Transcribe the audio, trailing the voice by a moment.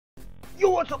Yo,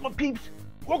 what's up, my peeps?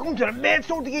 Welcome to the Mad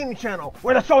Salty Gaming Channel,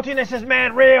 where the saltiness is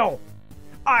mad real.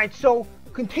 Alright, so,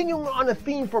 continuing on the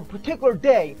theme for a particular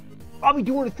day, I'll be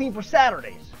doing a theme for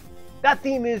Saturdays. That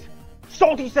theme is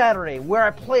Salty Saturday, where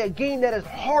I play a game that is the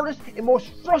hardest and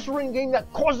most frustrating game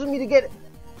that causes me to get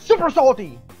super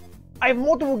salty. I have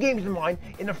multiple games in mind,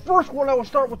 and the first one I will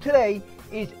start with today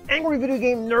is Angry Video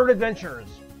Game Nerd Adventures.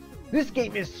 This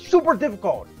game is super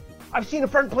difficult. I've seen a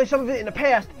friend play some of it in the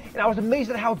past, and I was amazed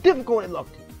at how difficult it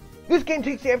looked. This game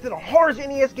takes you after the hardest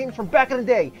NES games from back in the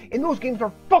day, and those games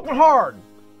are fucking hard.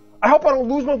 I hope I don't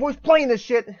lose my voice playing this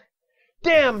shit.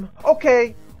 Damn,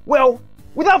 okay, well,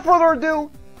 without further ado,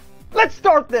 let's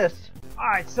start this.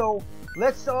 Alright, so,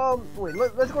 let's go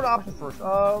to options first.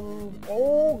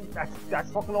 Oh,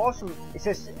 that's fucking awesome. It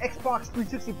says Xbox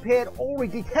 360 pad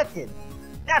already detected.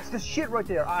 That's the shit right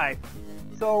there. Alright,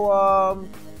 so,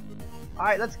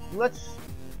 alright, let's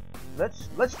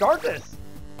start this.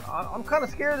 I'm kind of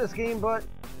scared of this game, but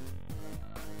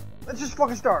let's just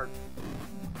fucking start.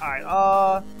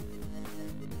 Alright,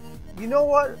 you know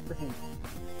what? Listen,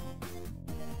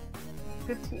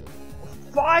 15,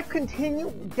 5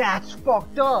 continue? That's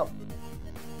fucked up.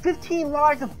 15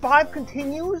 lives and 5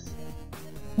 continues?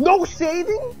 No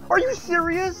saving? Are you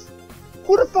serious?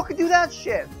 Who the fuck could do that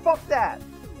shit? Fuck that.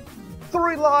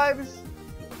 3 lives.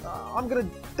 I'm gonna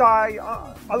die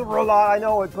a lot, I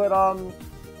know it, but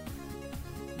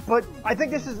I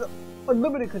think this is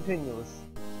unlimited continuous.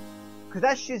 Because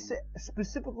that shit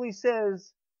specifically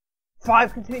says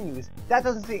 5 continues. That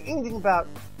doesn't say anything about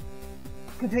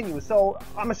continuous, so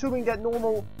I'm assuming that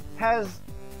normal has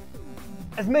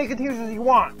as many continues as you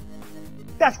want.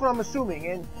 That's what I'm assuming,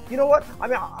 and you know what? I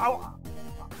mean,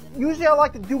 usually I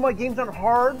like to do my games on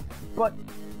hard, but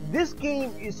this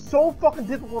game is so fucking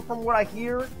difficult from what I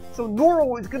hear, so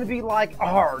normal is gonna be like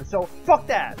hard, so fuck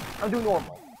that. I'm doing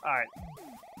normal. Alright.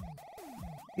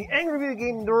 The Angry Video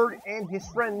Game Nerd and his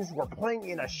friends were playing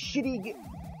in a shitty game.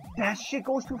 That shit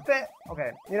goes too fast.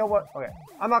 Okay, you know what? Okay,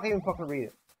 I'm not gonna even fucking read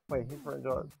it. Wait, his friends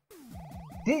are...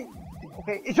 Okay,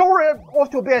 it's already off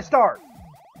to a bad start.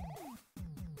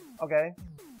 Okay.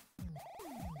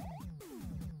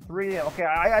 3, okay,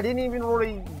 I didn't even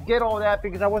really get all that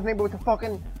because I wasn't able to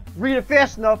fucking read it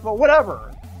fast enough, but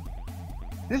whatever.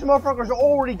 This motherfucker's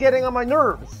already getting on my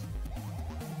nerves.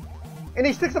 And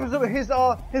he sticks up his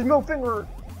middle finger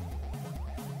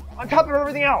on top of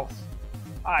everything else.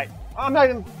 Alright, I'm not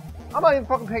even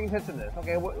fucking paying attention to this.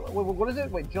 Okay, what is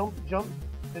it? Wait, jump.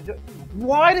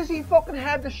 Why does he fucking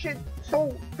have the shit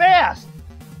so fast?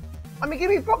 I mean, give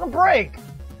me a fucking break.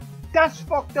 That's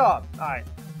fucked up. Alright,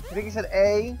 I think he said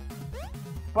A,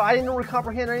 but I didn't really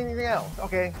comprehend anything else.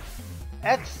 Okay,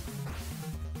 X.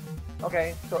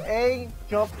 Okay, so A,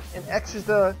 jump, and X is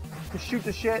to shoot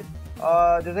the shit.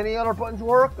 Does any other buttons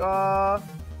work? Nope.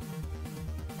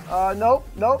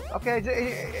 Okay,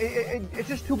 it's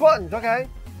just 2 buttons. Okay,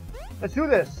 let's do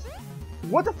this.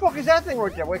 What the fuck is that thing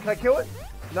right there? Wait, can I kill it?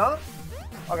 No?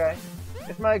 Okay.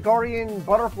 It's my guardian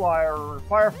butterfly or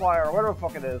firefly or whatever the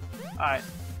fuck it is. Alright.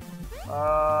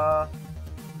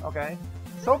 Okay.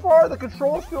 So far, the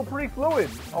controls feel pretty fluid.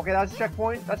 Okay, that's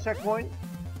checkpoint.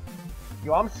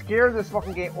 Yo, I'm scared of this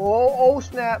fucking game. Oh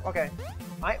snap. Okay.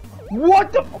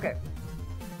 What the? Okay.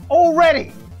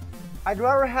 Already! I'd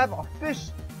rather have a fish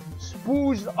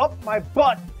spooze up my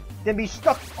butt than be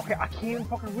stuck. Okay, I can't even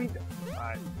fucking read it.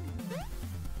 Alright.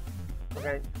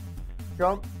 Okay.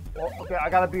 Jump. Oh, okay,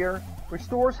 I got a beer.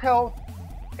 Restores health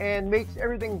and makes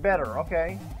everything better.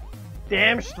 Okay.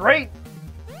 Damn straight!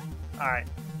 Alright.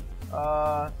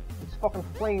 It's fucking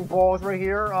flame balls right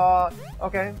here.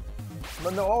 Okay.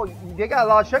 But no, oh, they got a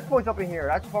lot of checkpoints up in here.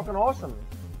 That's fucking awesome.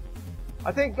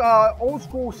 I think old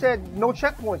school said no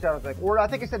checkpoints, I don't think. Or I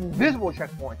think it said invisible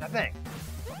checkpoints, I think.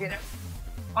 Okay,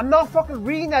 I'm not fucking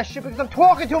reading that shit because I'm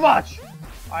talking too much!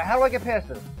 Alright, how do I get past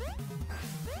this?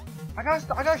 I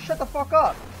gotta shut the fuck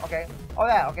up. Okay. Oh,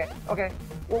 that. Okay.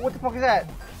 Well, what the fuck is that?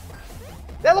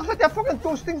 That looks like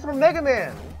those things from Mega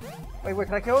Man. Wait,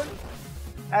 can I kill it?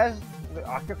 I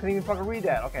couldn't even fucking read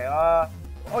that. Okay, oh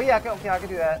yeah, okay, I can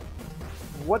do that.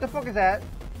 What the fuck is that?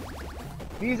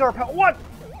 These are what?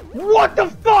 What the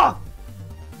fuck?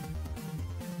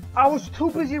 I was too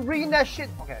busy reading that shit.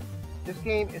 Okay, this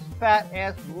game is fat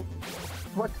ass.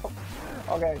 What the?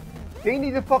 Okay, they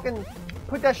need to fucking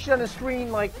put that shit on the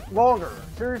screen like longer.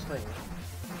 Seriously.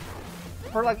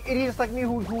 For like idiots like me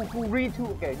who read too.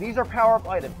 Okay, these are power up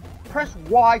items. Press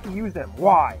Y to use them.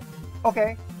 Y.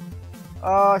 Okay.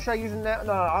 Should I use them now?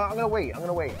 No, I'm gonna wait.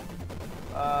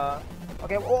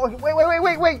 Okay. Oh,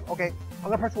 wait. Okay, I'm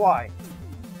gonna press Y.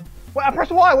 Wait, I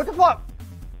pressed Y. What the fuck?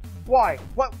 Y.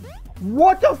 What?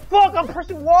 What the fuck? I'm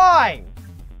pressing Y.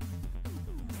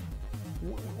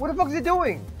 What the fuck is he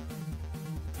doing?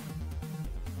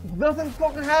 Nothing's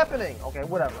fucking happening. Okay,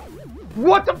 whatever.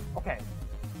 What the? Okay.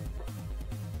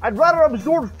 I'd rather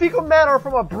absorb fecal matter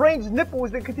from a brain's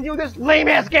nipples than continue this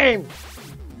lame-ass game!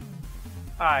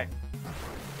 Alright.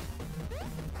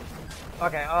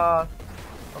 Okay,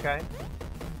 okay.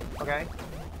 Okay.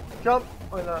 Jump.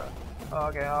 Okay,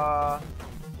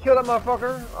 kill that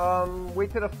motherfucker.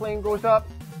 Wait till the flame goes up.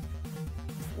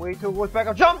 Wait till it goes back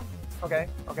up. Jump! Okay,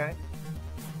 okay.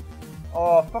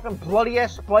 Oh, fucking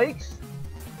bloody-ass spikes?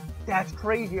 That's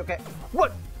crazy, okay.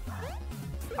 What?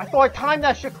 I thought I timed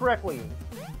that shit correctly.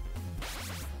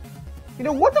 You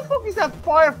know, what the fuck is that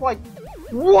firefly?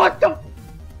 What the?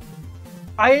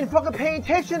 I ain't fucking paying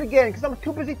attention again because I'm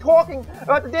too busy talking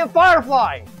about the damn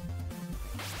firefly.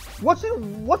 What's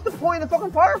the point of the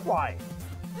fucking firefly?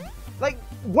 Like,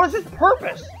 what is its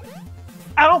purpose?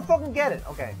 I don't fucking get it.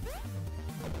 Okay.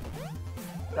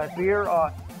 That beer.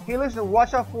 Hey, listen.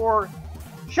 Watch out for.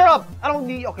 Shut up! I don't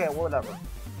need. Okay, whatever.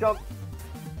 Jump.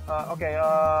 Okay.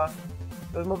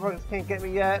 Those motherfuckers can't get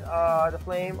me yet. The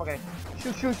flame. Okay.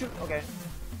 Shoot, shoot, shoot. Okay.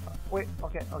 Wait.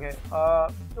 Okay. Okay.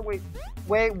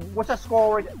 Wait. What's that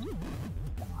skull right there?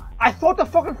 I thought the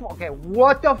fucking. Okay.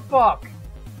 What the fuck?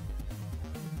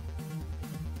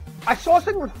 I saw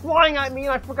something was flying at me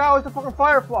and I forgot it was the fucking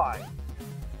firefly.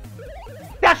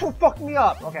 That's what fucked me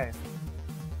up. Okay.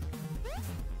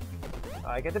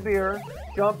 I get the beer.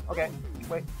 Jump. Okay.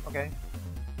 Wait. Okay.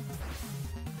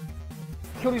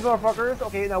 Kill these motherfuckers.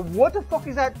 Okay, now what the fuck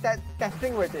is that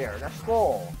thing right there? That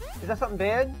skull. Is that something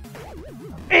bad?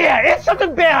 Yeah, it's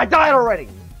something bad! I died already!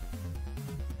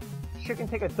 Shit can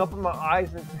take a dump in my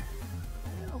eyes and...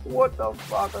 What the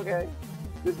fuck? Okay.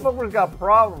 This motherfucker's got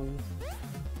problems.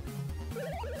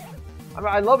 I mean,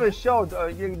 I love his show.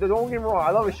 Don't get me wrong.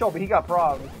 I love his show, but he got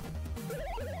problems.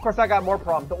 Of course, I got more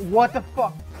problems. But what the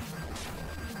fuck?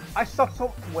 I suck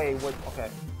so... Wait. Okay.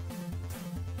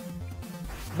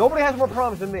 Nobody has more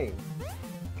problems than me.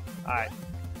 Alright.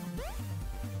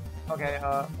 Okay,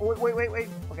 wait.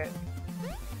 Okay.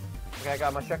 Okay, I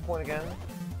got my checkpoint again.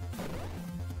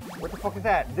 What the fuck is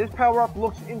that? This power-up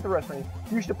looks interesting.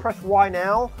 You should press Y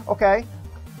now. Okay.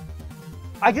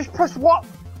 I just pressed Y.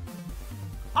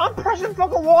 I'm pressing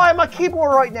fucking Y on my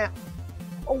keyboard right now.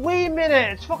 Oh, wait a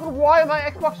minute. It's fucking Y on my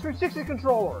Xbox 360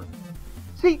 controller.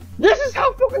 See, this is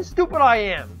how fucking stupid I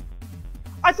am.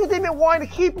 I thought they meant Y on the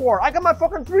keyboard. I got my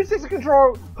fucking 360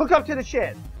 controller hooked up to the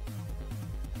shit.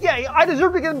 Yeah, I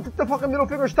deserve to get the fucking middle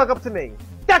finger stuck up to me.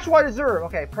 That's what I deserve.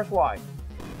 Okay, press Y.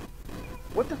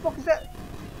 What the fuck is that?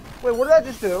 Wait, what did that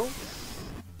just do?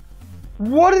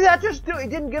 What did that just do?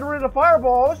 It didn't get rid of the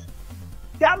fireballs.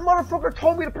 That motherfucker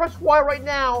told me to press Y right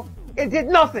now. It did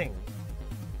nothing.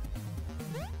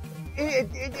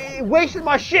 It wasted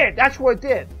my shit. That's what it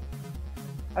did.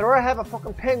 I'd rather have a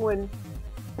fucking penguin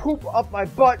poop up my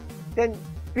butt than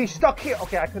be stuck here.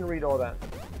 Okay, I couldn't read all that.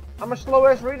 I'm a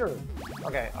slow-ass reader.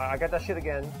 Okay, I got that shit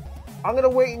again. I'm gonna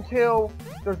wait until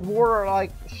there's more,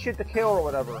 like, shit to kill or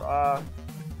whatever.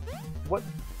 What?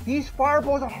 These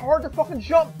fireballs are hard to fucking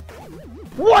jump.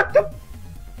 What the?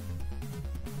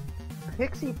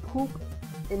 Pixie poop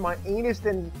in my anus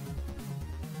than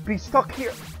be stuck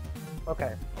here.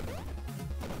 Okay.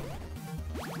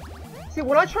 See,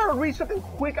 when I try to read something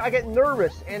quick, I get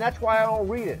nervous, and that's why I don't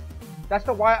read it. That's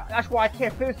why I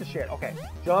can't finish the shit. Okay,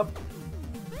 jump.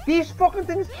 These fucking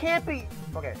things can't be.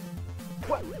 Okay.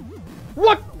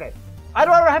 What? Okay. I'd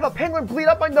rather have a penguin bleed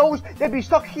up my nose than be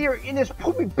stuck here in this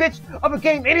poopy bitch of a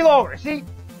game any longer. See?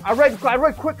 I read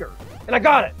quicker, and I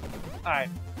got it. All right.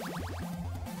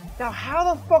 Now,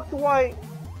 how the fuck do I?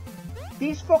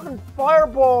 These fucking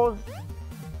fireballs.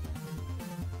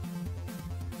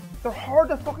 They're hard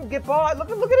to fucking get by.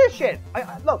 Look at this shit.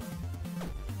 Look.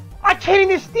 I can't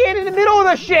even stand in the middle of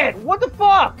this shit. What the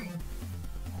fuck?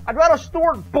 I'd rather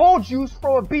store ball juice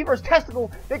from a beaver's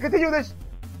testicle than continue this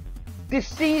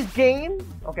seized game.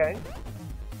 Okay.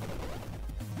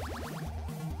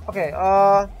 Okay.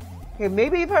 Okay.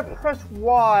 Maybe if I press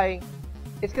Y,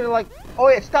 it's gonna like. Oh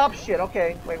yeah, stop shit.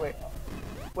 Okay.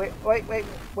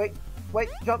 Wait,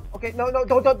 jump. Okay, no,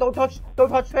 don't touch,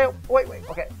 fail. Wait,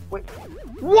 okay, wait.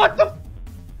 What the?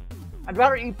 I'd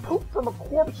rather eat poop from a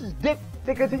corpse's dick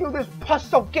than continue this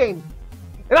pus-soaked game.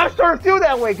 And I'm starting to feel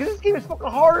that way, because this game is fucking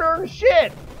harder than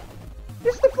shit.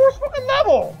 This is the first fucking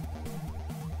level.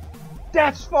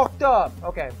 That's fucked up.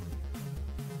 Okay.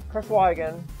 Press Y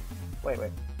again. Wait.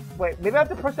 Maybe I have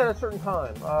to press that at a certain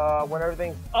time. When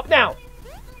everything's up now.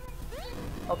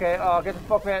 Okay, get the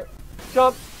fuck man.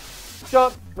 Jump.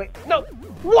 Wait, no!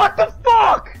 What the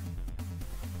fuck?!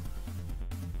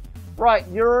 Right,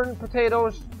 urine,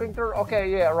 potatoes, sphincter.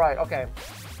 Okay, yeah, right, okay.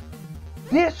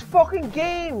 This fucking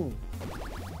game!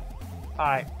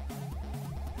 Alright.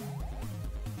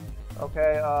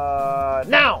 Okay,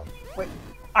 now! Wait,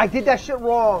 I did that shit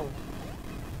wrong.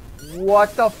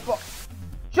 What the fuck?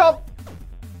 Jump!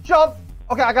 Jump!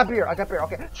 Okay, I got beer,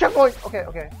 okay. Checkpoint!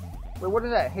 Okay. Wait, what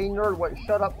is that? Hey nerd, wait,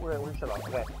 shut up. Wait, shut up,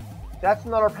 okay. That's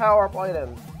another power-up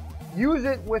item. Use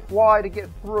it with Y to get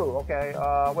through, okay.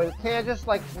 Wait, can I just,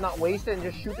 like, not waste it and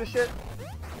just shoot the shit?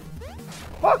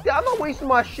 Fuck that, I'm not wasting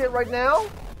my shit right now.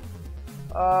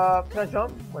 Can I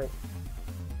jump? Wait.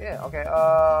 Yeah, okay,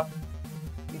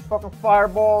 these fucking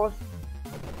fireballs.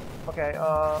 Okay,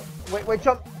 wait,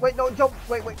 jump. Wait, no, jump.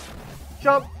 Wait.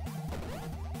 Jump.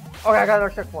 Okay, I got another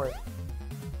checkpoint.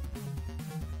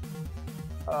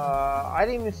 I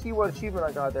didn't even see what achievement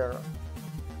I got there.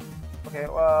 Okay,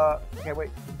 okay, wait.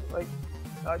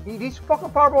 These fucking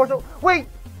fireballs don't... Wait!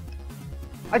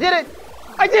 I did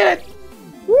it!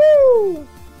 Woo!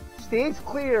 Stage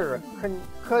clear.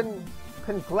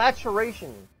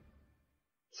 Congratulations.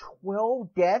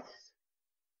 12 deaths?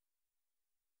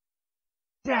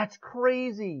 That's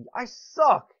crazy. I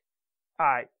suck.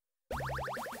 Alright.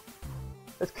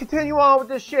 Let's continue on with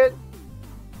this shit.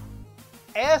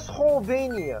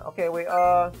 Assholevania. Okay, wait,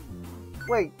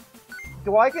 wait.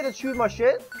 Do I get to choose my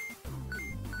shit?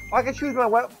 I can choose my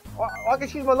I can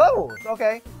choose my levels.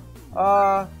 Okay.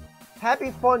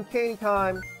 Happy Fun Candy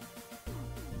Time.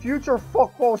 Future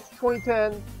Fuckballs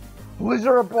 2010.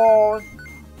 Blizzard of Balls.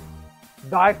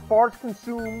 Thy Farts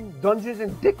Consume. Dungeons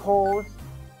and Dickholes.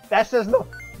 That says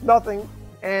nothing.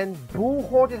 And Boo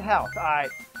Haunted House. Alright.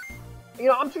 You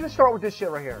know, I'm just gonna start with this shit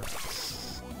right here.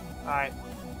 Alright.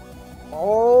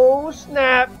 Oh,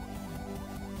 snap.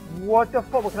 What the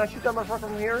fuck? Can I shoot that motherfucker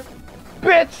from here?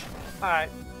 Bitch! Alright.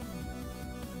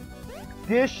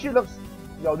 This shit looks...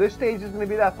 Yo, this stage is gonna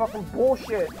be that fucking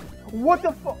bullshit. What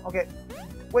the fuck? Okay.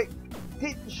 Wait.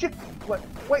 Shit.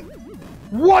 Wait.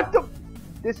 What the...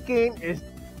 This game is...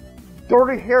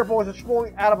 Dirty hairballs are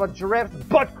flowing out of a giraffe's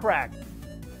butt crack.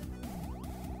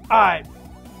 Alright.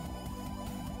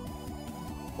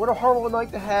 What a horrible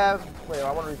night to have. Wait,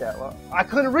 I want to read that. Well, I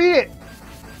couldn't read it.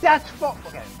 That's fuck.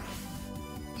 Okay.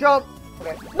 Jump.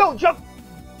 Okay. No, jump.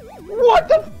 What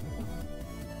the?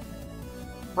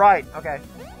 Right. Okay.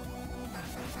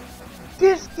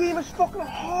 This game is fucking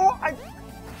hard.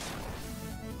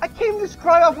 I can't even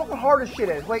describe how fucking hard this shit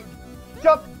is. Wait.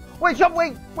 Jump. Wait. Jump.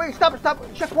 Wait. Stop.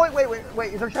 Checkpoint.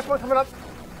 Wait. Is there a checkpoint coming up?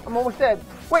 I'm almost dead.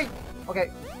 Wait. Okay.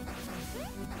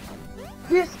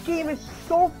 This game is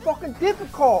so fucking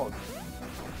difficult.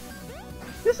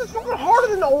 This is fucking harder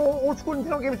than the old school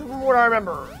Nintendo games from what I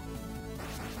remember.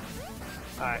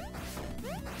 Alright.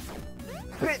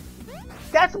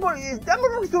 That's what it is. That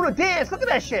motherfucker's doing a dance. Look at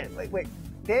that shit. Wait.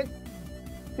 Dance?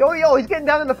 Yo, he's getting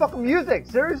down in the fucking music.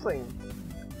 Seriously.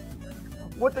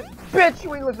 What the? Bitch,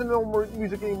 you ain't listening to no more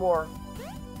music anymore.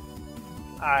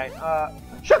 Alright,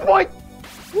 checkpoint!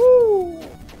 Woo!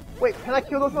 Wait, can I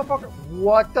kill those motherfuckers?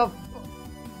 What the?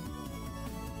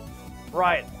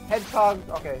 Right. Hedgehog.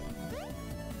 Okay.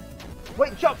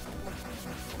 Wait, jump!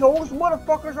 Those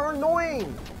motherfuckers are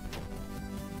annoying!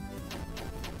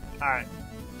 Alright.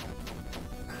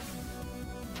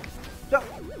 Jump!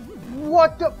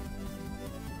 What the?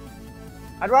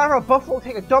 I'd rather a buffalo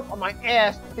take a dump on my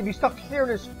ass than be stuck here in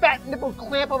this fat nipple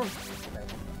clamp on a...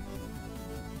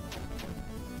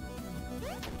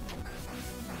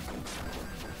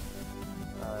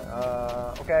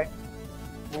 Okay.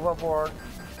 Move on forward.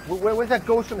 Where's that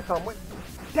ghost gonna come?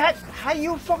 How do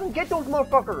you fucking get those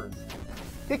motherfuckers?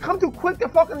 They come too quick to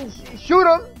fucking shoot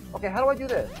them. Okay, how do I do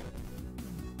this?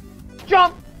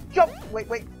 Jump! Wait.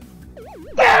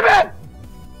 Damn it!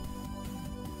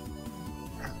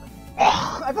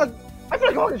 I feel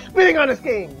like I'm spitting on this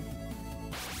game.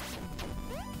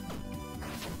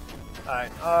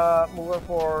 Alright, moving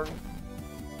forward.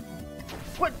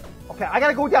 What? Okay, I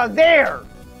gotta go down there!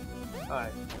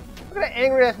 Alright. Look at that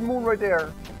angry ass moon right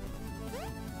there.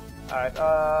 Alright,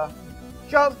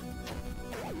 jump!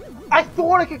 I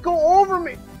thought it could go over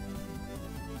me!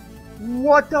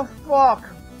 What the fuck?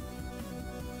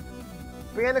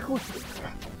 Bandicoot.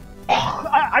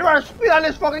 I'd rather spit on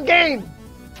this fucking game!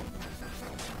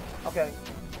 Okay.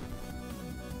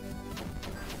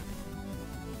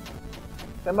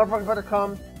 That motherfucker's about to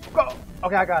come. Go!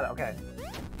 Okay, I got it, okay.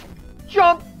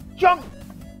 Jump!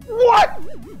 What?!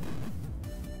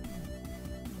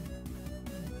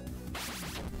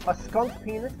 A skunk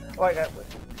penis? Oh, I got it.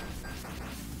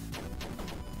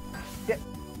 Yeah.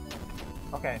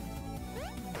 Okay.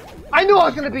 I knew I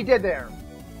was gonna be dead there!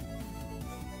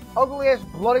 Ugly ass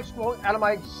blood exploding out of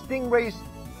my stingray's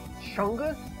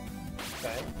chungus?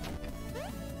 Okay.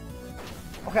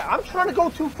 Okay, I'm trying to go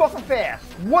too fucking fast.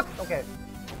 What? Okay.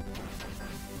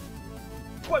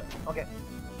 What? Okay.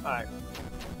 Alright.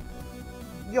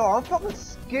 Yo, I'm fucking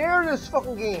scared of this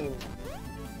fucking game.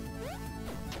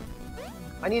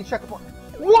 I need to check the point.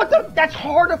 What the? That's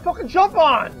hard to fucking jump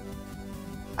on!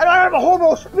 I don't have a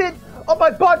homo spit up my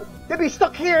butt to be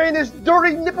stuck here in this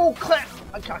dirty nipple clamp.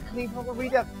 I can't even fucking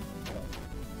read that.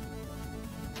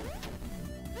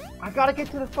 I gotta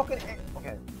get to the fucking end.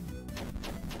 Okay.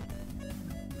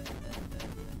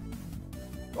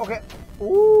 Okay.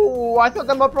 Ooh, I thought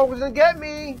that motherfucker was gonna get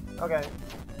me. Okay.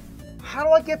 How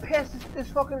do I get past this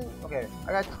fucking... Okay,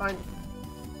 I got time.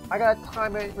 I got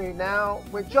time right now.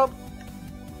 Wait, jump.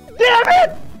 Damn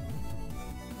it!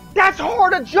 That's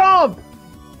hard to jump!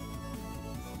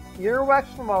 Earwax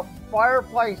from a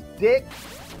firefly's dick?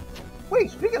 Wait,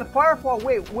 speaking of firefly,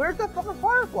 wait, where's the fucking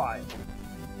firefly?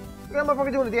 Look at that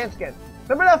motherfucker doing the dance again.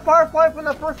 Remember that firefly from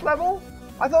the first level?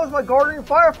 I thought it was my guardian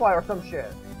firefly or some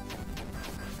shit.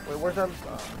 Wait, where's that?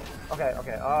 Okay,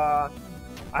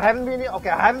 I haven't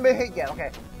been hit yet.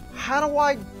 Okay, how do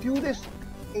I do this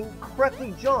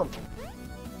incorrectly jump?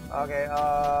 Okay,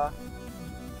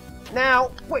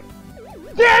 now, wait,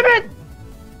 damn it!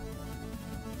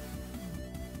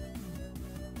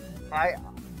 I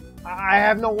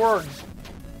have no words.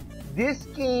 This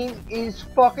game is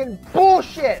fucking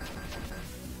bullshit.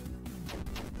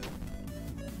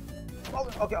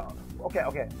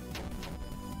 Okay.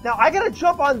 Now I gotta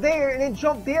jump on there and then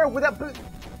jump there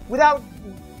without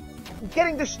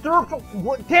getting disturbed from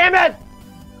what? Damn it!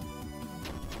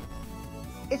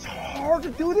 It's hard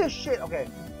to do this shit. Okay.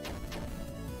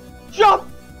 Jump!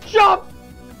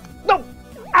 No!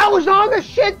 I was on the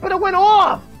shit, but it went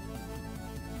off!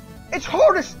 It's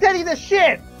hard to steady this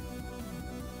shit!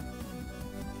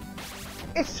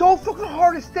 It's so fucking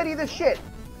hard to steady this shit.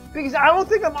 Because I don't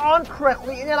think I'm on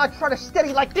correctly, and then I try to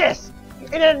steady like this!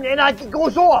 And then it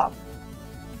goes off!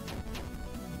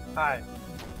 Alright.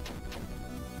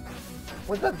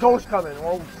 When's the ghost coming?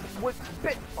 Or what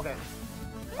bit? Okay.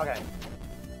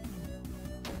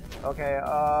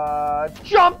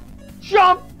 Jump!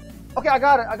 Okay, I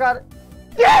got it.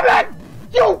 Damn it!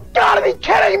 You gotta be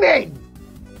kidding me!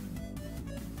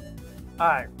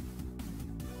 Alright.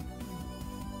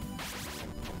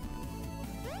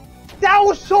 That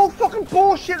was so fucking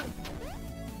bullshit!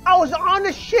 I was on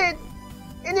the shit,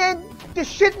 and then the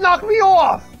shit knocked me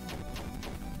off!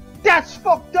 That's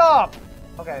fucked up!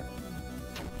 Okay.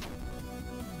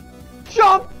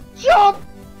 Jump!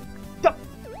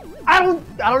 I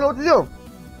don't know what to do.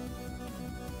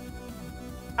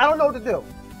 I don't know what to do.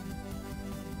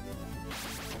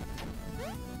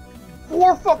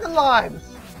 4 fucking lives.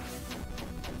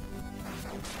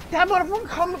 That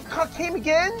motherfucker came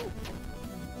again?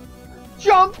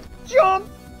 Jump!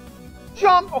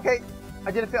 Okay,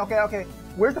 I did it. Okay.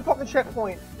 Where's the fucking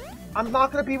checkpoint? I'm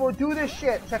not gonna be able to do this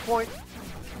shit. Checkpoint.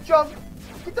 Jump.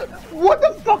 What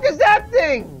the fuck is that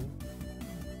thing?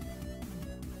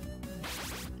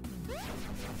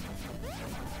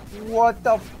 What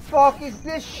the fuck is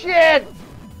this shit?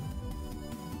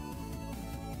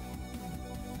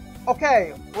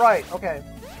 Okay, right, okay.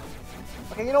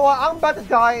 Okay, you know what? I'm about to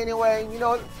die anyway. You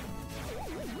know,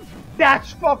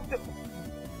 that's fucked up.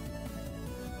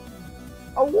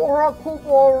 A warhawk poop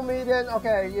all over me then.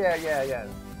 Okay, yeah.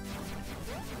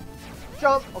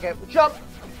 Jump, okay, jump.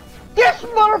 This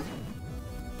mother...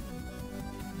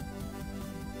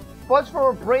 Buzz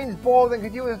from her brain's bald and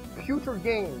could use his putrid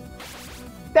game.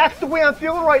 That's the way I'm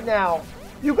feeling right now.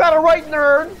 You got it right,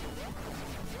 nerd.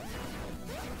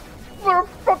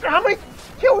 Motherfucker, how many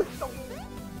kills?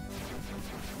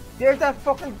 There's that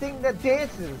fucking thing that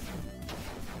dances.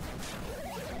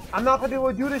 I'm not gonna be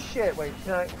able to do this shit. Wait,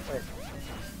 can I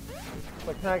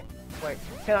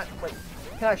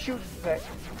shoot? Okay.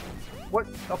 What?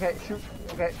 Okay, shoot.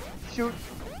 Okay, shoot.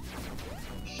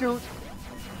 Okay,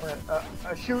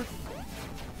 shoot.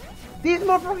 These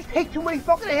motherfuckers take too many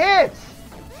fucking hits.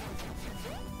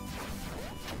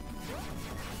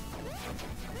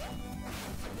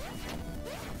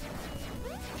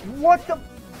 What the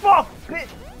fuck, bitch?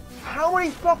 How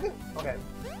many fucking... Okay.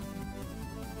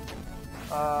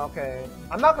 Okay.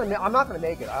 I'm not gonna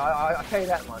make it. I'll tell you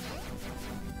that much.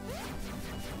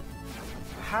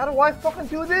 How do I fucking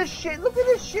do this shit? Look at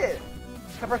this shit.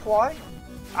 Can I press Y?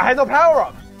 I had no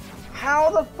power-ups. How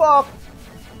the fuck?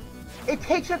 It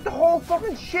takes up the whole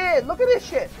fucking shit. Look at this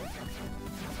shit.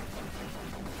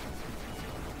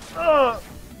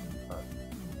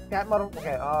 That mother...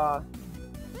 Okay,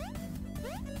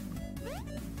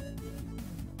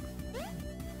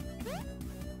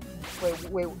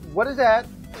 Wait, what is that?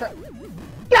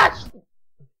 That's...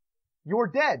 You're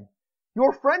dead.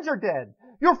 Your friends are dead.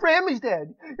 Your family's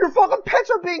dead. Your fucking pets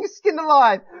are being skinned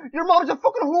alive. Your mom's a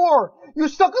fucking whore. You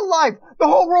suck at life. The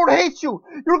whole world hates you.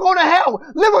 You're going to hell.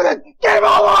 Live with it. Game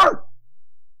over!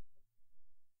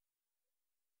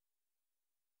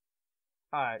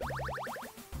 Alright.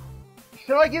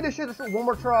 Should I give this shit one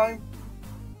more try?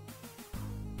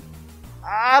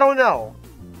 I don't know.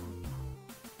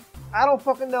 I don't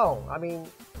fucking know. I mean,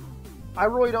 I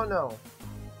really don't know.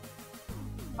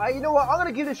 You know what? I'm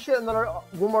gonna give this shit another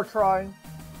one more try.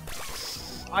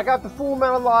 I got the full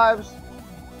amount of lives,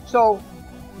 so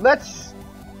let's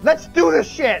do this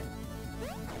shit.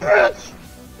 Bitch,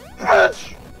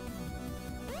 bitch,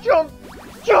 jump,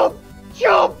 jump,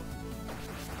 jump.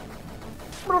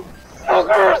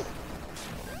 Motherfuckers!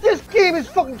 This game is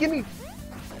fucking giving me.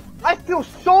 I feel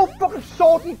so fucking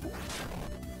salty.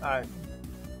 All right,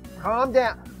 calm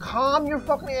down. Calm your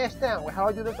fucking ass down. Wait, how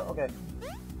do I do this? Okay.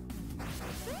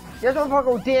 This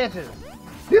motherfucker dances.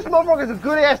 This motherfucker is a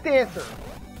good ass dancer.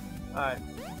 Alright.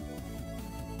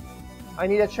 I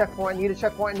need a checkpoint. I need a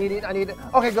checkpoint. I need it.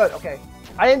 Okay, good. Okay.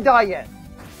 I didn't die yet.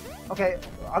 Okay.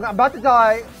 I'm about to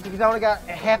die because I only got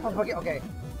a half a bucket. Okay.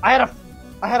 I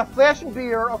had a flashing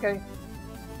beer. Okay.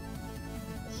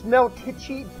 Smell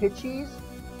pitchies.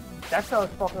 That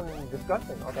sounds fucking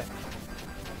disgusting. Okay.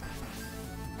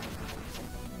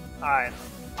 Alright.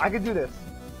 I can do this.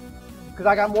 Because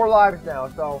I got more lives now,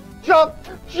 so... Jump!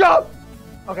 Jump!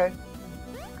 Okay.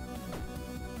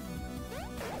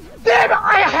 Damn it!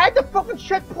 I had the fucking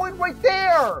checkpoint right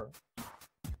there!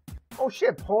 Oh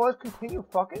shit, pause, continue,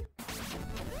 fucking?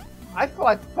 I feel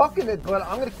like fucking it, but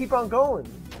I'm gonna keep on going.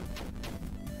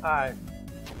 Alright.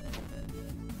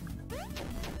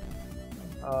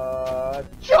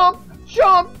 Jump!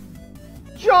 Jump!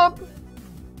 Jump!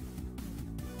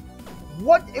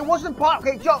 What? It wasn't pop.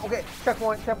 Okay, jump. Okay,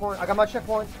 checkpoint, checkpoint. I got my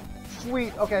checkpoint.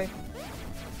 Sweet. Okay.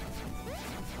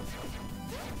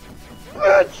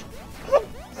 Bitch!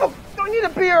 I need a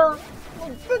beer.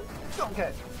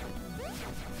 Okay.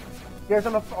 There's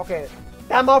a. Okay.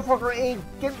 That motherfucker ain't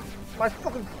getting my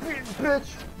fucking bitch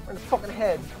in the fucking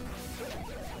head.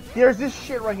 There's this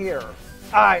shit right here. All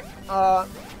right.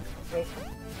 Wait.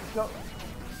 Go.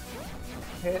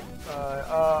 Hit.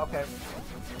 Okay.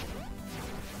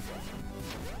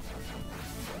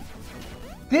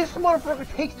 This motherfucker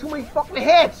takes too many fucking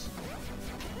hits!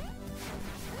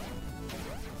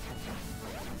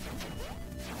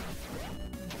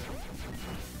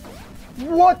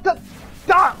 What the?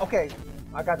 Okay,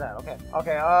 I got that. Okay,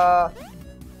 okay.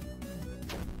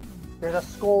 There's a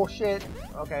skull shit.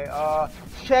 Okay.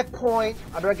 Checkpoint.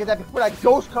 I better get that before that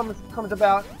ghost comes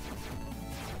about.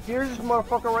 Here's this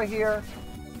motherfucker right here.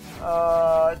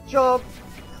 Jump.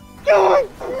 Die,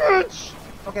 bitch.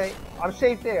 Okay, I'm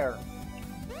safe there.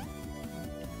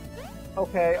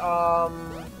 Okay,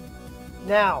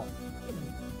 now,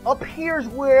 up here's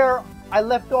where I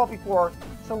left off before,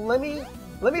 so let me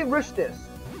risk this.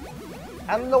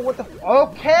 I don't know what the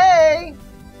okay!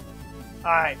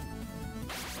 Alright.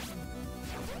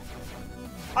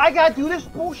 I gotta do this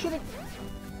bullshit.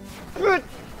 Good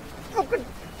fucking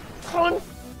cunt!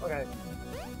 Okay.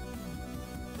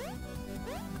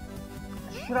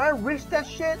 Should I risk that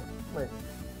shit? Wait.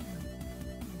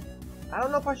 I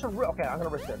don't know if I should okay, I'm gonna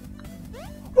risk it.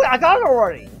 Wait, I got it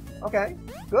already! Okay,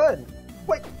 good.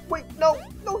 Wait, no,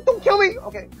 don't kill me!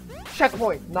 Okay,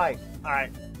 checkpoint, nice,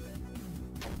 alright.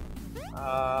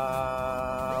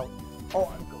 Oh,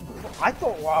 I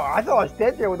thought I was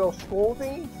dead there with those skull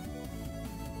things?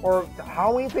 Or the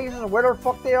Halloween faces, or where the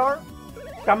fuck they are?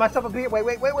 Got myself a beer, wait,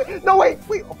 no, wait,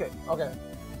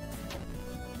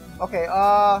 okay,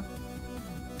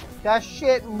 that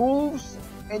shit moves,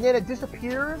 and then it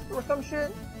disappears, or some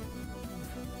shit?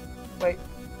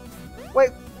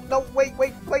 No, wait.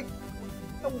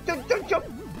 No, don't jump.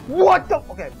 What the?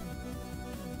 Okay.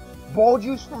 Ball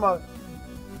juice from a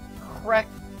crack.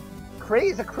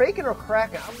 Is it Kraken or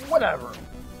Kraken? Whatever.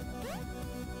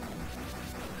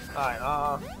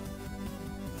 Alright,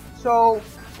 so,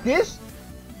 this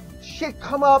shit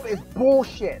come up is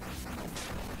bullshit.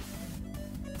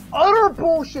 Utter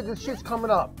bullshit this shit's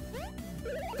coming up.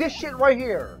 This shit right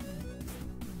here.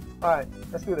 Alright,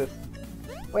 let's do this.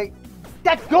 Wait.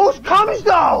 That ghost comes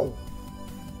though!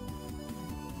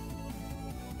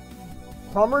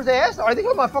 Plumber's ass? Are they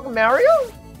talking about fucking Mario?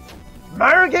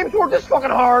 Mario games work this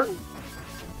fucking hard!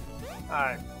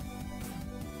 Alright.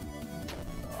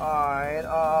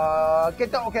 Alright,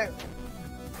 get the, okay.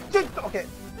 Okay.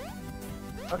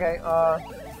 Okay,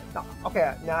 no,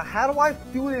 okay, now how do I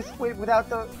do this without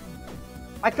the...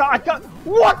 I got,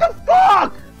 what the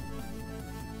fuck?!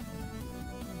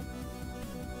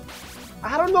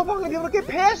 I don't know if I'm gonna be able to get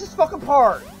past this fucking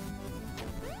part.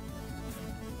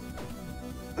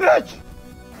 Bitch!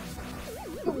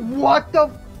 What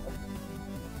the?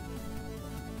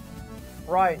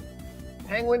 Right.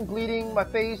 Penguin bleeding, my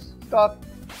face, stuff.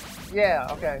 Yeah,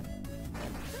 okay.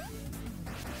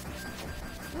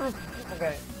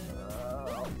 Okay.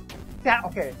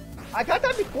 Okay. I got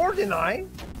that before, didn't I?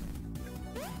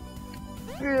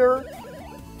 Here.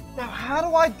 Now, how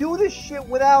do I do this shit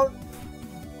without...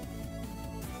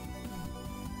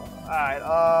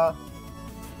 Alright,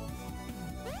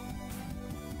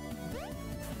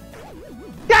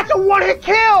 That's a one-hit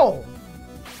kill!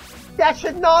 That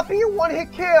should not be a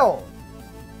one-hit kill!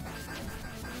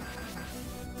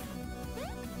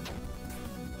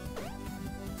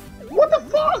 What the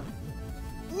fuck?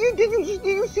 Did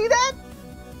you see that?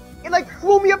 It like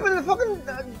flew me up into the fucking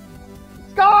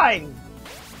sky!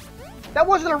 That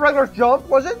wasn't a regular jump,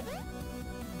 was it?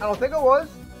 I don't think it was.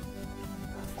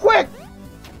 Quick!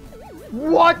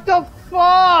 What the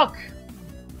fuck?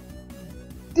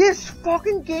 This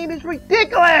fucking game is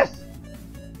ridiculous!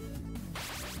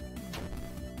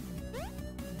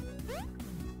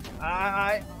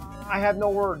 I have no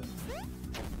words.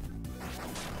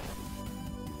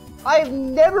 I have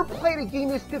never played a game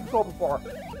this difficult before.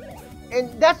 And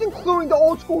that's including the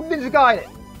old school Ninja Gaiden.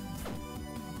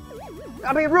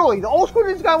 I mean, really, the old school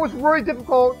Ninja Gaiden was very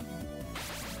difficult.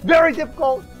 Very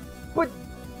difficult. But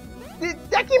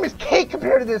that game is cake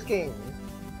compared to this game.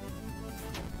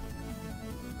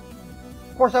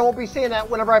 Of course, I won't be saying that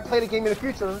whenever I play the game in the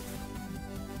future.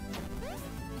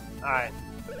 Alright.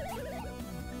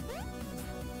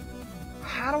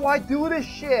 How do I do this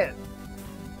shit?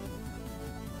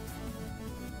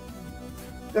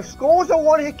 The skulls are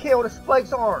one-hit kill, the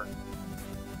spikes aren't.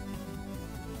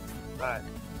 Alright.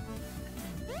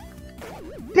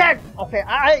 That okay,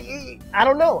 I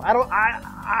don't know. I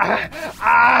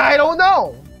don't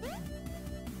know.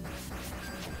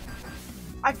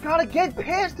 I gotta get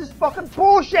past this fucking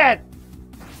bullshit!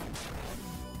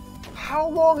 How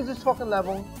long is this fucking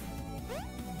level?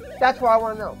 That's what I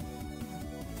wanna know.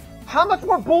 How much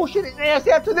more bullshit is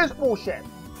after this bullshit?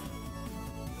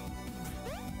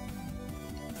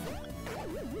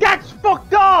 That's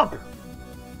fucked up!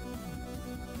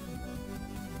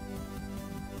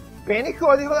 Bandicoot?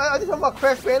 Are they talking about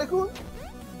Crash Bandicoot?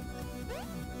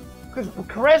 Because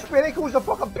Crash Bandicoot is a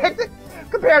fucking picnic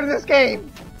compared to this game!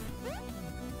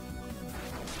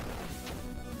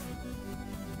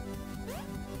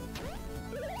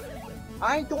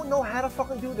 I don't know how to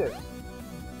fucking do this.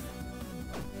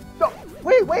 So,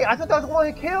 wait, I thought that was one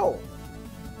hit kill.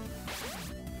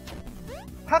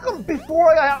 How come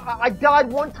before I died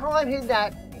one time hitting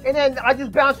that, and then I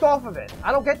just bounced off of it?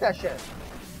 I don't get that shit.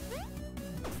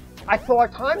 I thought I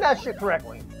timed that shit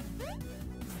correctly.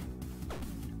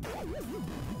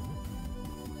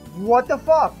 What the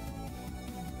fuck?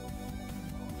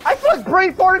 I feel like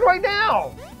brain farting right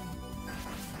now!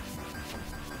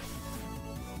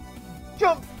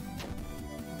 Jump!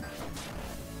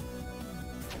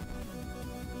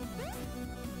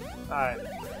 Alright.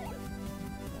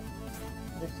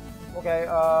 Okay,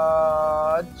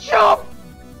 jump!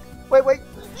 Wait,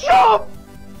 jump!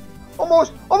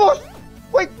 Almost!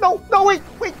 Wait, no, wait,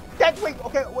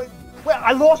 okay, wait,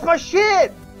 I lost my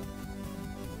shit!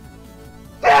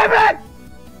 Damn it!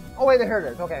 Oh wait, here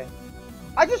it is, okay.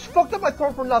 I just fucked up my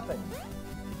throw for nothing.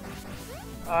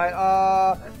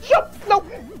 Alright, jump! No!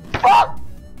 Fuck!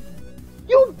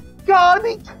 You gotta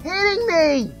be kidding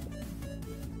me!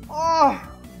 Oh!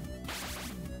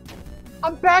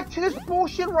 I'm back to this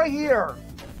bullshit right here.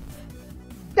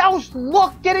 That was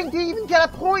luck getting to even get a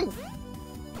point.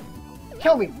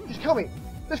 Kill me. Just kill me.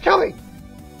 Just kill me.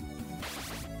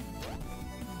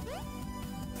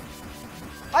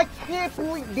 I can't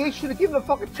believe they should have given a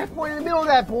fucking checkpoint in the middle of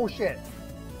that bullshit.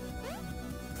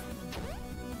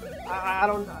 I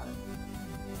don't know.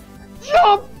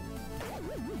 Jump!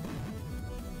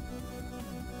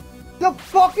 The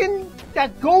fucking...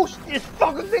 That ghost is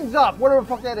fucking things up. Whatever the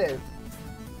fuck that is.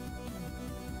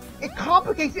 It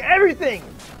complicates everything!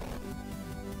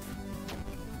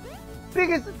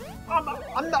 Because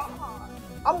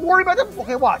I'm worried about them.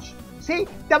 Okay, watch. See?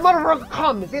 That motherfucker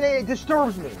comes and it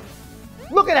disturbs me.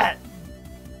 Look at that!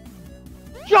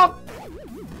 Jump!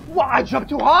 Well, I jumped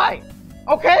too high!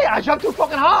 Okay, I jumped too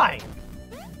fucking high!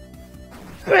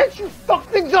 Bitch, you fuck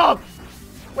things up!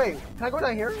 Wait, can I go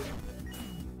down here?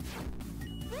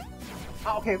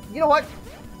 Okay, you know what?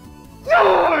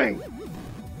 Die!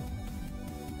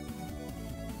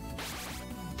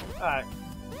 Alright.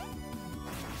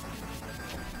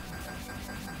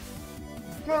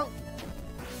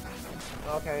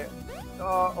 Okay.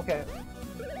 Okay.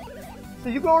 So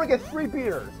you can only get 3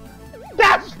 beers.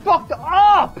 That's fucked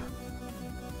up!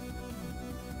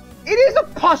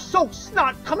 pus-soaked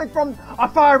snot coming from a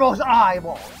fireball's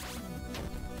eyeball.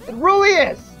 It really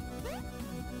is.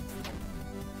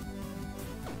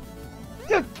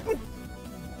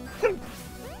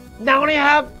 Now when I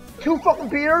have 2 fucking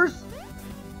beers,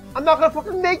 I'm not gonna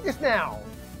fucking make this now.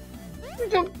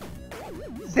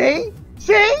 See?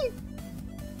 See?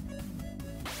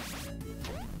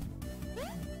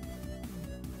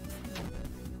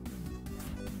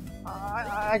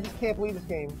 I just can't believe this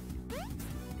game.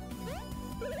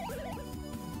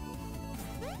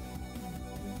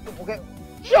 Okay,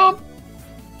 jump!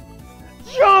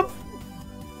 Jump!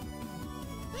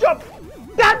 Jump!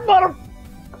 That mother...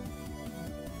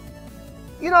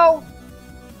 You know,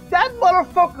 that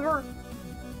motherfucker...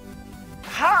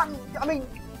 How... I mean...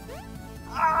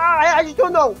 I just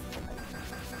don't know.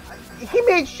 He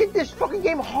made shit this fucking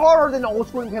game harder than the old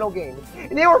school Nintendo games.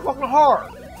 And they were fucking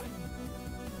hard.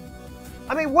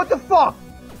 I mean, what the fuck?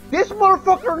 This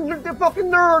motherfucker, the fucking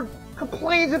nerd,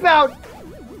 complains about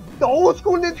the old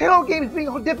school Nintendo games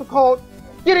being difficult,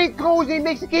 yet he goes and he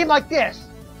makes a game like this.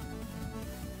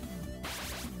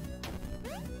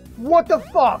 What the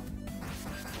fuck?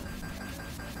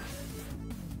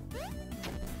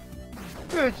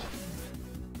 Bitch.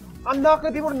 I'm not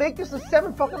gonna be able to make this in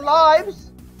 7 fucking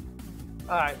lives.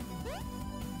 Alright.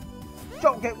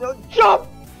 Jump, okay, jump!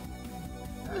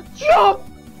 Jump!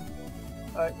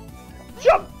 Alright.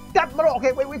 Jump! That mother,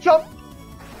 okay, wait, jump!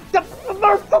 The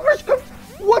motherfuckers come,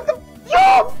 what the,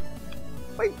 jump!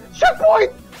 Wait,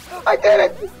 checkpoint! I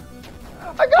did it!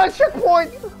 I got a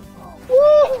checkpoint!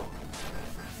 Whoa!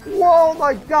 Whoa,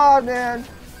 my god, man!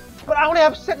 But I only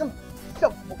have second,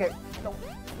 so, okay,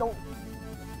 no.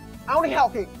 I only have,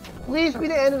 okay, please be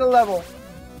the end of the level.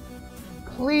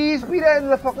 Please be the end of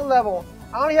the fucking level.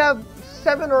 I only have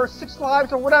 7 or 6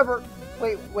 lives or whatever.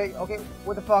 Wait, okay,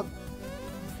 what the fuck?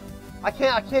 I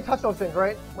can't touch those things,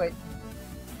 right? Wait.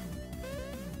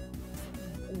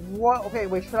 What? Okay,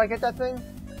 wait, should I get that thing?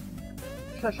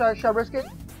 Should I risk it?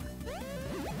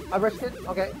 I risk it?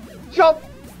 Okay. Jump!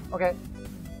 Okay.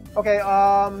 Okay,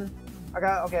 I'm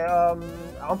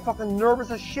fucking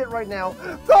nervous as shit right now.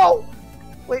 Go!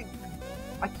 Wait.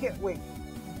 I can't, wait.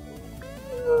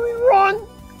 Run!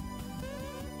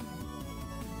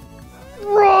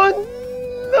 Run!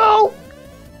 No!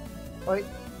 Wait.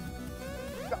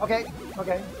 Okay.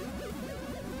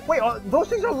 Wait, those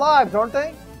things are lives, aren't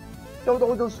they?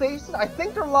 Those faces? I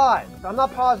think they're lives. I'm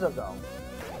not positive, though.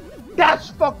 That's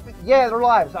fucking... Yeah, they're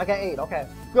lives. I got 8. Okay.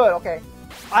 Good, okay.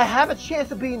 I have a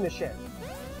chance of beating this shit.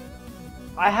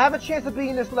 I have a chance of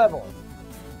beating this level.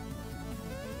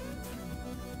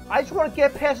 I just want to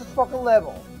get past this fucking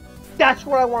level. That's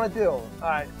what I want to do.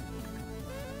 Alright.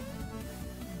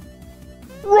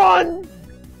 Run!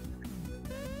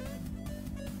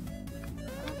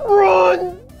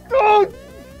 Run! Go!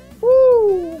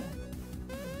 Woo!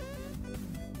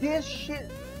 This shit.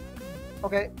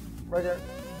 Okay, right there.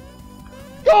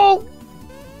 Go!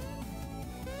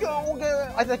 Go!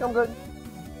 Okay, I think I'm good.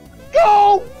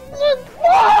 Go!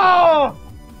 Ah!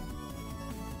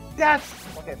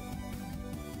 That's okay.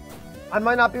 I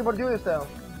might not be able to do this though.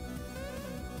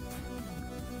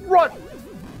 Run!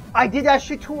 I did that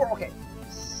shit too. Okay,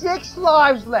 6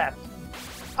 lives left.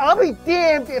 I'll be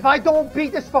damned if I don't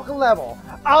beat this fucking level.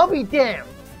 I'll be damned.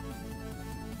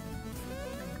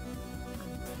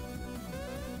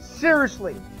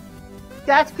 Seriously.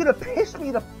 That's gonna piss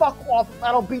me the fuck off if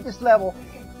I don't beat this level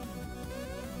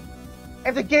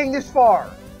after getting this far.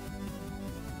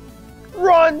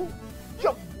 Run!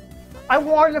 Jump! I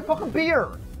wanted a fucking beer.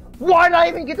 Why did I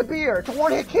even get the beer? It's a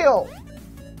one-hit kill.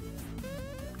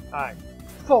 Alright.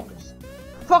 Focus.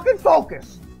 Fucking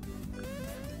focus!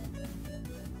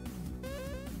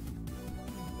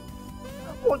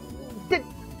 What?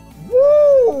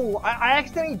 Woo! I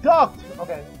accidentally ducked.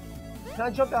 Okay. Can I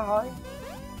jump that high?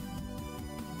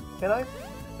 Can I?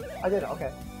 I did it,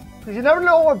 okay. Because you never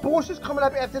know what bullshit's coming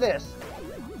up after this.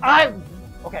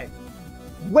 Okay.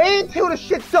 Wait until the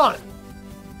shit's done.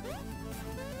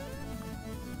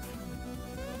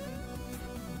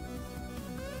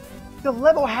 The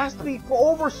level has to be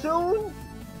over soon?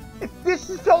 If this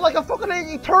has felt like a fucking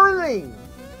eternity.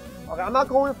 Okay, I'm not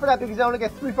going for that because I only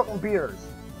get 3 fucking beers.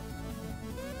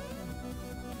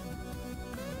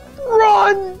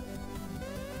 Run!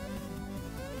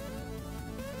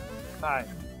 Alright.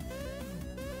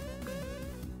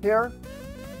 Here.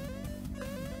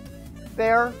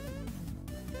 There.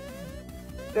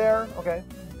 There. Okay.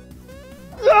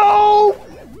 No!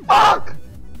 Fuck!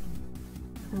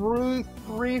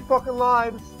 Three fucking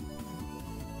lives.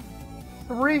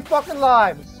 3 fucking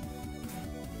lives.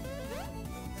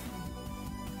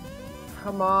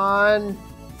 Come on.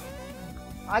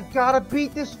 I gotta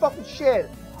beat this fucking shit.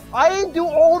 I didn't do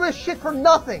all this shit for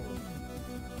nothing.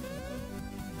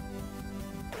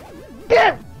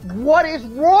 Damn! What is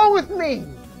wrong with me?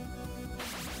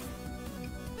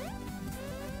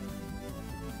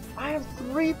 I have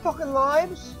 3 fucking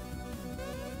lives?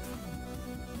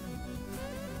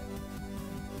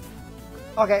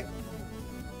 Okay.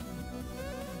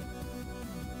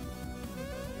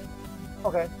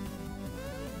 Okay.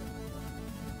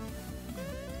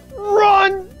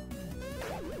 Run!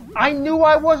 I knew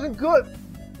I wasn't good.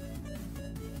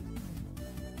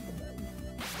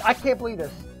 I can't believe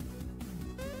this.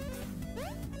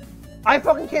 I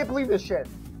fucking can't believe this shit.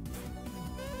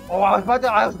 Oh, I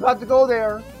was about to go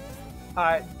there.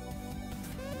 Alright.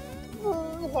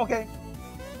 Okay.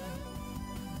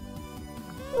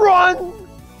 Run!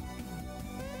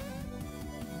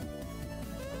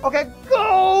 Okay,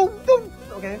 go!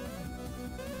 Okay.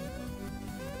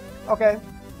 Okay.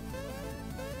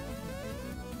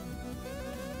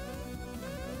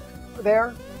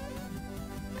 There.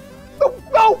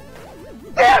 No!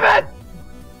 Damn it!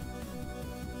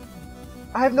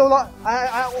 I have no life.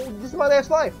 This is my last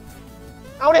life.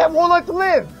 I only have 1 life to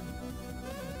live.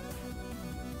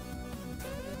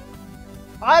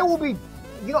 I will be,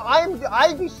 you know,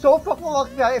 I'd be so fucking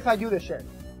lucky if I do this shit.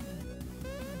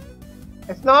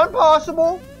 It's not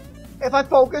impossible if I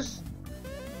focus.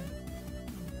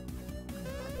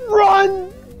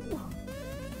 Run!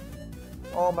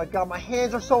 Oh my god, my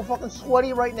hands are so fucking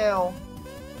sweaty right now.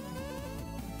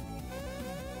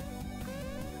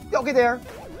 Okay, there.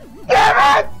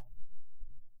 Damn it!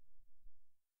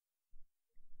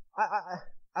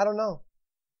 I don't know.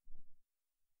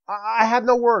 I have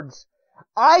no words.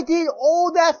 I did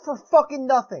all that for fucking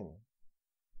nothing.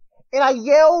 And I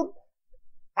yelled,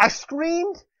 I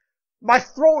screamed, my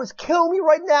throat is killing me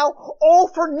right now, all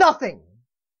for nothing.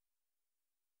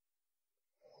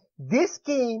 This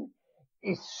game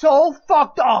is so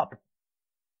fucked up.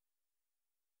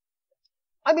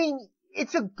 I mean,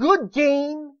 it's a good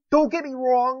game, don't get me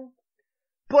wrong,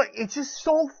 but it's just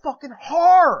so fucking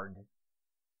hard.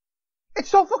 It's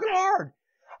so fucking hard.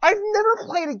 I've never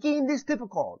played a game this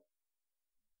difficult.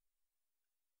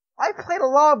 I've played a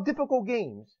lot of difficult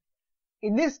games.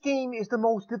 And this game is the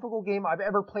most difficult game I've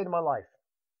ever played in my life.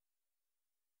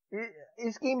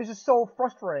 This game is just so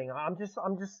frustrating. I'm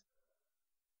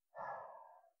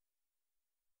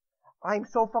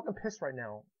so fucking pissed right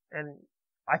now. And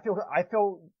I feel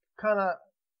kind of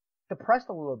depressed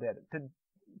a little bit,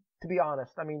 to be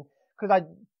honest. I mean, cause I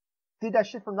did that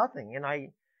shit for nothing. And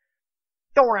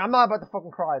don't worry, I'm not about to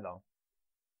fucking cry though.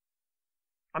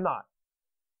 I'm not.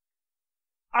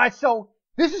 Alright, so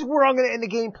this is where I'm gonna end the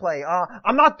gameplay.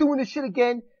 I'm not doing this shit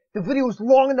again. The video is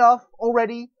long enough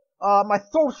already. My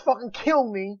throat's fucking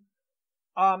killing me.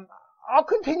 I'll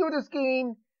continue this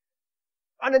game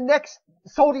on the next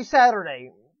Salty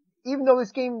Saturday. Even though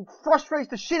this game frustrates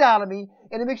the shit out of me,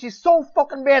 and it makes you so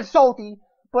fucking mad salty,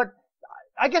 but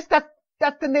I guess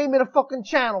that's the name of the fucking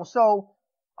channel, so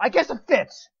I guess it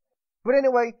fits. But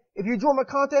anyway, if you enjoy my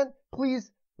content,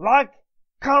 please like,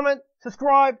 comment,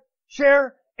 subscribe,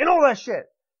 share, and all that shit.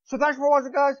 So thanks for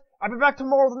watching, guys. I'll be back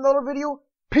tomorrow with another video.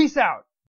 Peace out.